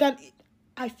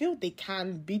 I feel they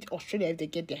can beat Australia if they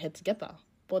get their head together.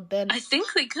 But then I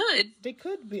think they could. They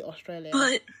could be Australia.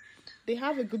 But they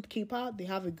have a good keeper. They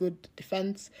have a good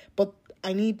defense. But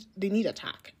they need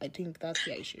attack. I think that's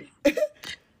the issue.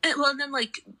 and then,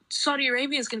 like, Saudi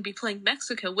Arabia is going to be playing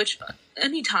Mexico, which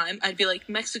anytime I'd be like,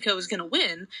 Mexico is going to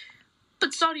win.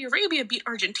 But Saudi Arabia beat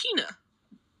Argentina.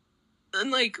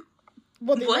 And, like,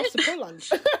 Well, they what? lost to Poland.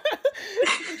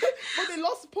 But they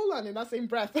lost to Poland in that same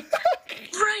breath.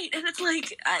 Right, and it's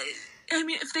like, I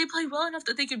mean, if they play well enough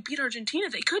that they could beat Argentina,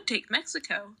 they could take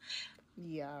Mexico.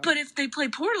 Yeah. But if they play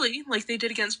poorly, like they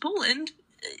did against Poland,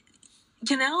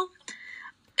 you know,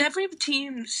 every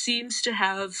team seems to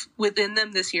have within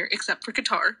them this year, except for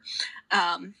Qatar,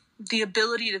 the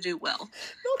ability to do well.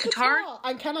 No, Qatar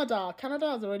and Canada.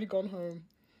 Canada has already gone home.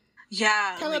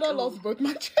 Yeah. Canada lost both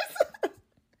matches.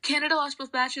 Canada lost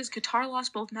both matches. Qatar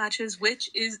lost both matches,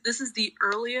 this is the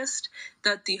earliest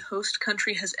that the host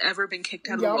country has ever been kicked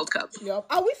out of the World Cup. Yep.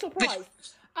 Are we surprised?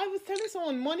 I was telling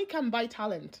someone, money can buy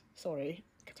talent. Sorry,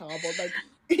 Qatar, but like,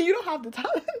 you don't have the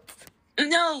talent.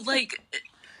 No, like,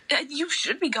 you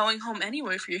should be going home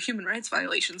anyway for your human rights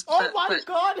violations. Oh my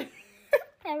God.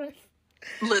 Paris.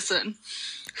 Listen,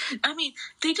 I mean,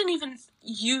 they didn't even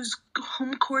use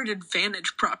home court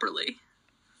advantage properly.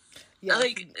 Yeah,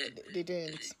 like, they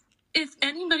didn't. If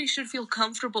anybody should feel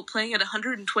comfortable playing at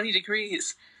 120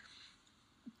 degrees,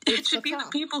 it should be the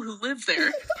people who live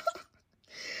there.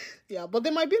 Yeah, but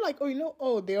they might be like,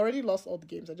 they already lost all the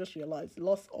games. I just realized they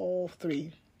lost all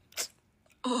 3.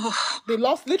 Oh. They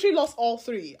literally lost all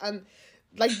 3, and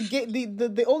like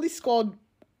they only scored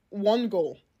 1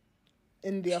 goal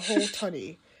in their whole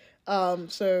tourney.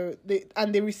 So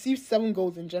they received 7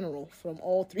 goals in general from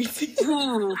all 3 teams.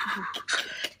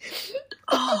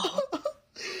 Oh.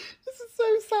 This is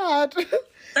so sad.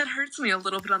 That hurts me a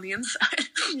little bit on the inside.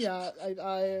 Yeah,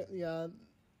 yeah.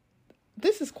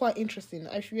 This is quite interesting.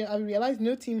 I realized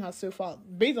no team has so far,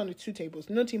 based on the 2 tables,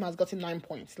 no team has gotten 9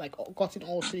 points, like gotten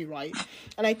all 3 right.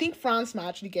 And I think France might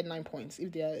actually get 9 points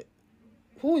if they're.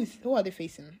 Who are they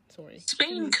facing? Sorry,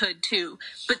 Spain could too,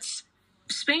 but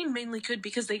Spain mainly could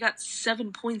because they got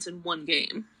 7 points in 1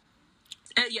 game.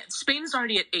 Yeah, Spain is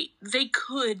already at 8. They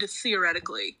could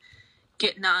theoretically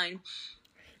get 9.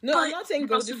 No, I'm not saying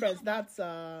goal difference. That's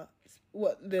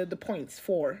what the points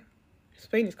 4.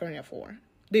 Spain is currently at 4.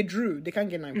 They drew. They can't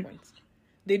get 9 points.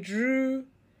 They drew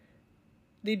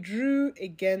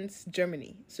against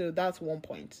Germany, so that's 1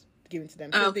 point given to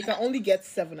them. So they can only get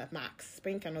 7 at max.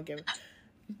 Spain cannot get.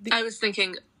 I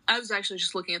was actually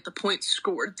just looking at the points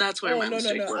scored. That's where my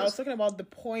mistake was. I was talking about the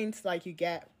points like you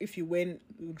get if you win,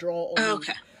 you draw, or lose.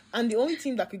 Okay. And the only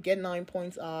team that could get 9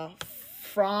 points are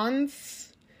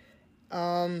France,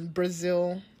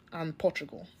 Brazil, and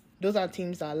Portugal. Those are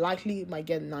teams that likely might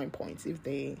get 9 points if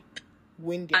they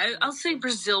win. I'll say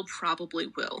Brazil probably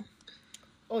will.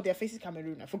 Oh, they're facing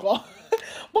Cameroon. I forgot.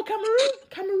 But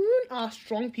Cameroon are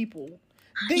strong people.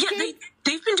 They've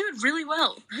been doing really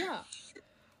well. Yeah.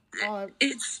 I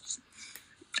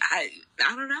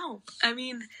don't know. I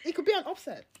mean, it could be an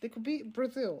upset. They could be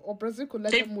Brazil, or Brazil could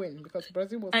let them win because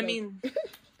Brazil was. I mean,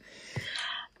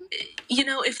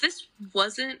 if this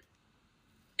wasn't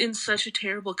in such a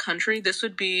terrible country, this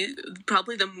would be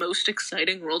probably the most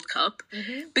exciting World Cup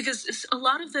because a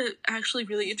lot of the actually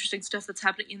really interesting stuff that's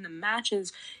happening in the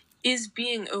matches is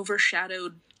being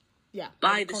overshadowed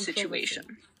by the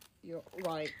situation. You're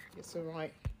right. You're so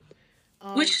right.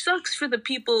 Which sucks for the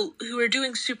people who are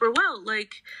doing super well.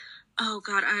 Like, oh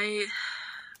God, I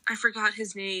forgot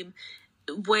his name.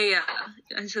 Weah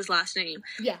is his last name.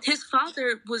 Yeah. His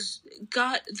father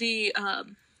got the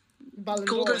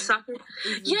golden soccer.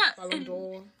 Yeah, Ballon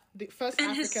d'Or. The first and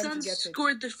African his son to get it.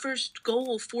 scored the first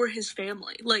goal for his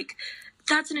family. Like,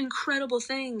 that's an incredible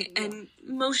thing. Yeah. And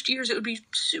most years it would be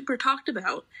super talked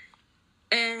about,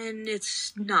 and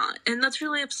it's not. And that's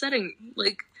really upsetting.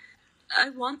 Like, I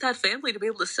want that family to be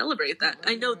able to celebrate that.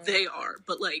 I know they are,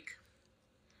 but, like,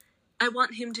 I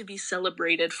want him to be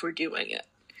celebrated for doing it.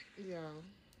 Yeah.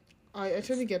 I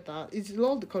totally get that. It's a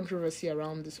lot of the controversy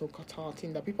around this whole Qatar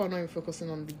thing that people are not even focusing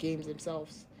on the games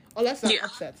themselves. Unless they're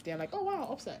upset. They're like, oh, wow,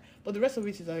 upset. But the rest of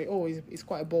it is like, oh, it's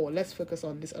quite a ball. Let's focus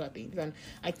on these other things. And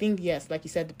I think, yes, like you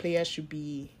said, the players should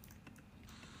be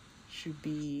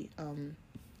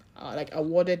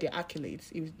awarded their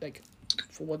accolades,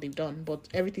 for what they've done. But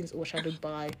everything's overshadowed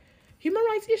by human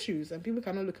rights issues, and people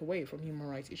cannot look away from human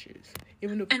rights issues.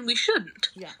 And we shouldn't.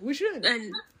 Yeah, we shouldn't.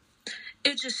 And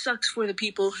it just sucks for the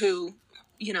people who,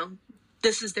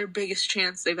 this is their biggest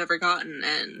chance they've ever gotten,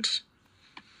 and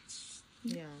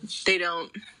they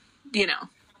don't, they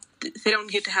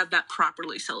don't get to have that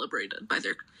properly celebrated by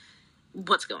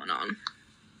what's going on.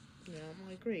 Yeah,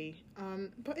 I agree.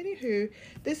 But anywho,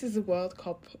 this is the World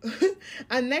Cup,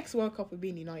 and next World Cup will be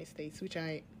in the United States, which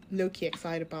I low-key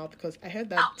excited about because I heard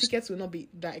that tickets will not be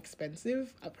that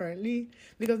expensive apparently.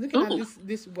 Because looking at Ooh.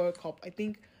 this World Cup, I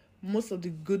think most of the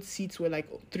good seats were like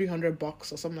 $300 or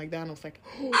something like that, and I was like,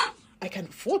 oh, I can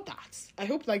afford that. I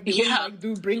hope like they Yeah. won't like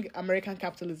do bring American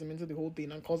capitalism into the whole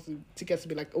thing and cause the tickets to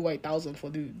be like over 1,000 for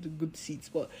the good seats,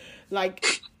 but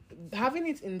like having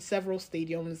it in several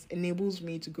stadiums enables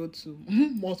me to go to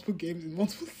multiple games in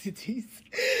multiple cities.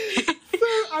 So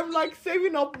I'm like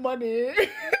saving up money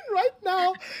right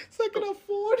now so I can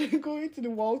afford going to the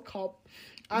World Cup.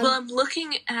 And Well, I'm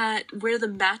looking at where the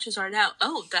matches are now.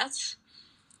 Oh, that's...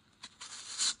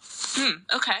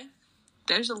 okay.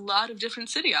 There's a lot of different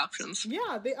city options.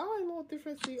 yeah, there are a lot of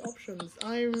different city options.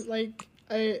 I'm like,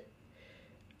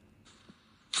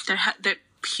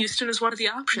 Houston is one of the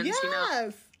options, yes, you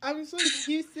know? I'm so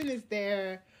Houston is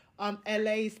there,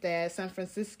 LA is there, San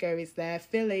Francisco is there,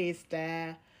 Philly is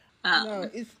there. No,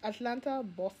 it's Atlanta,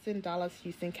 Boston, Dallas,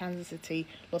 Houston, Kansas City,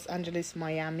 Los Angeles,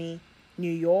 Miami,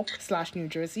 New York / New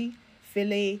Jersey,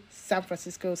 Philly, San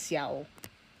Francisco, Seattle.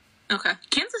 Okay.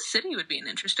 Kansas City would be an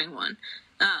interesting one.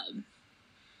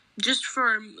 Just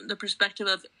from the perspective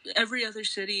of every other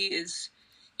city is,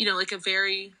 you know, like a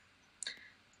very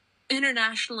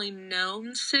internationally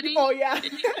known city. Oh yeah.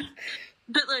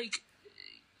 But, like,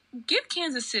 give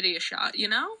Kansas City a shot, you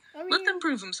know? I mean, let them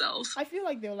prove themselves. I feel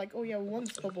like they were like, oh yeah, we won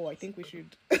the Super Bowl. I think we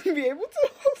should be able to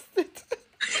host it.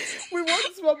 We won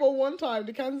the Super Bowl one time,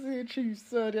 the Kansas City Chiefs.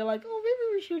 So they're like, oh,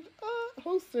 maybe we should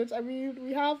host it. I mean,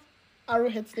 we have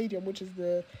Arrowhead Stadium, which is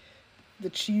the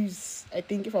Chiefs, I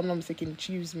think, if I'm not mistaken,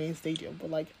 Chiefs main stadium. But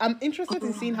like, I'm interested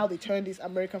in seeing how they turn these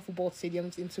American football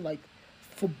stadiums into like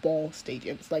football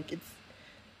stadiums. Like it's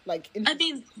like. I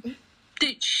mean,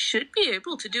 they should be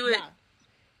able to do it. Yeah,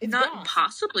 it's not grass.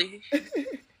 Possibly.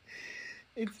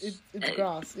 It's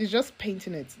grass. It's just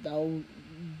painting it that will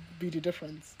be the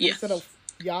difference. Yes. Instead of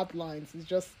yard lines, it's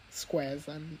just squares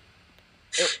and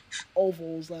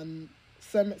ovals and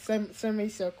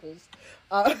semicircles.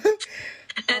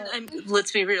 And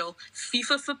let's be real,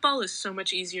 FIFA football is so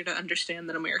much easier to understand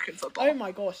than American football. Oh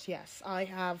my gosh, yes. I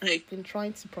have been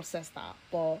trying to process that,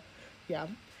 but yeah.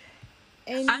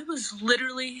 And I was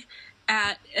literally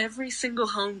at every single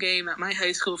home game at my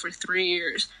high school for 3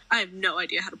 years. I have no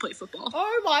idea how to play football.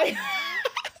 Oh my...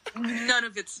 None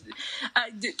of it's...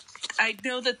 I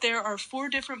know that there are 4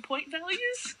 different point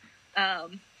values.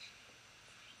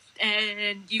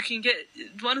 And you can get...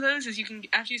 One of those is you can...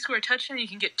 After you score a touchdown, you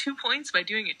can get 2 points by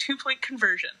doing a 2-point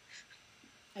conversion.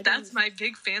 That's my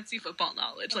big fancy football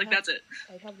knowledge. That's it.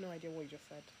 I have no idea what you just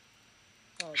said.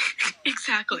 Oh.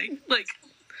 Exactly. Like...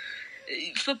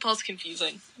 Football's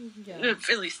confusing. Yeah.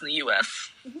 At least in the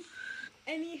US.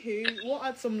 Anywho, what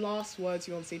are some last words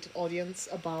you want to say to the audience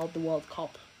about the World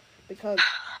Cup? Because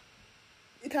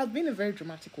it has been a very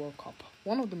dramatic World Cup.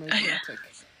 One of the most dramatic.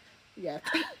 Yeah.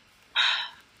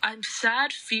 I'm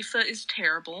sad FIFA is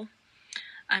terrible.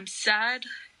 I'm sad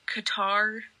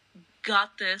Qatar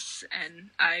got this,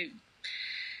 and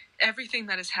everything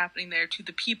that is happening there to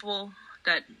the people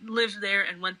that live there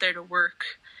and went there to work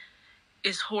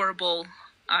is horrible.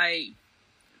 I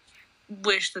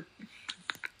wish that,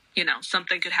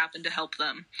 something could happen to help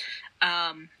them.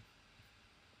 And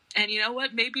you know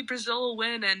what? Maybe Brazil will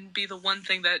win and be the one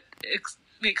thing that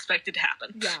we expected to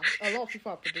happen. Yeah, a lot of people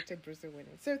have predicted Brazil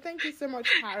winning. So thank you so much,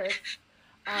 Paris.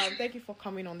 Thank you for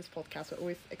coming on this podcast. We're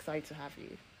always excited to have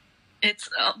you. It's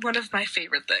one of my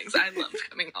favorite things. I love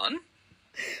coming on.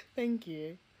 Thank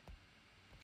you.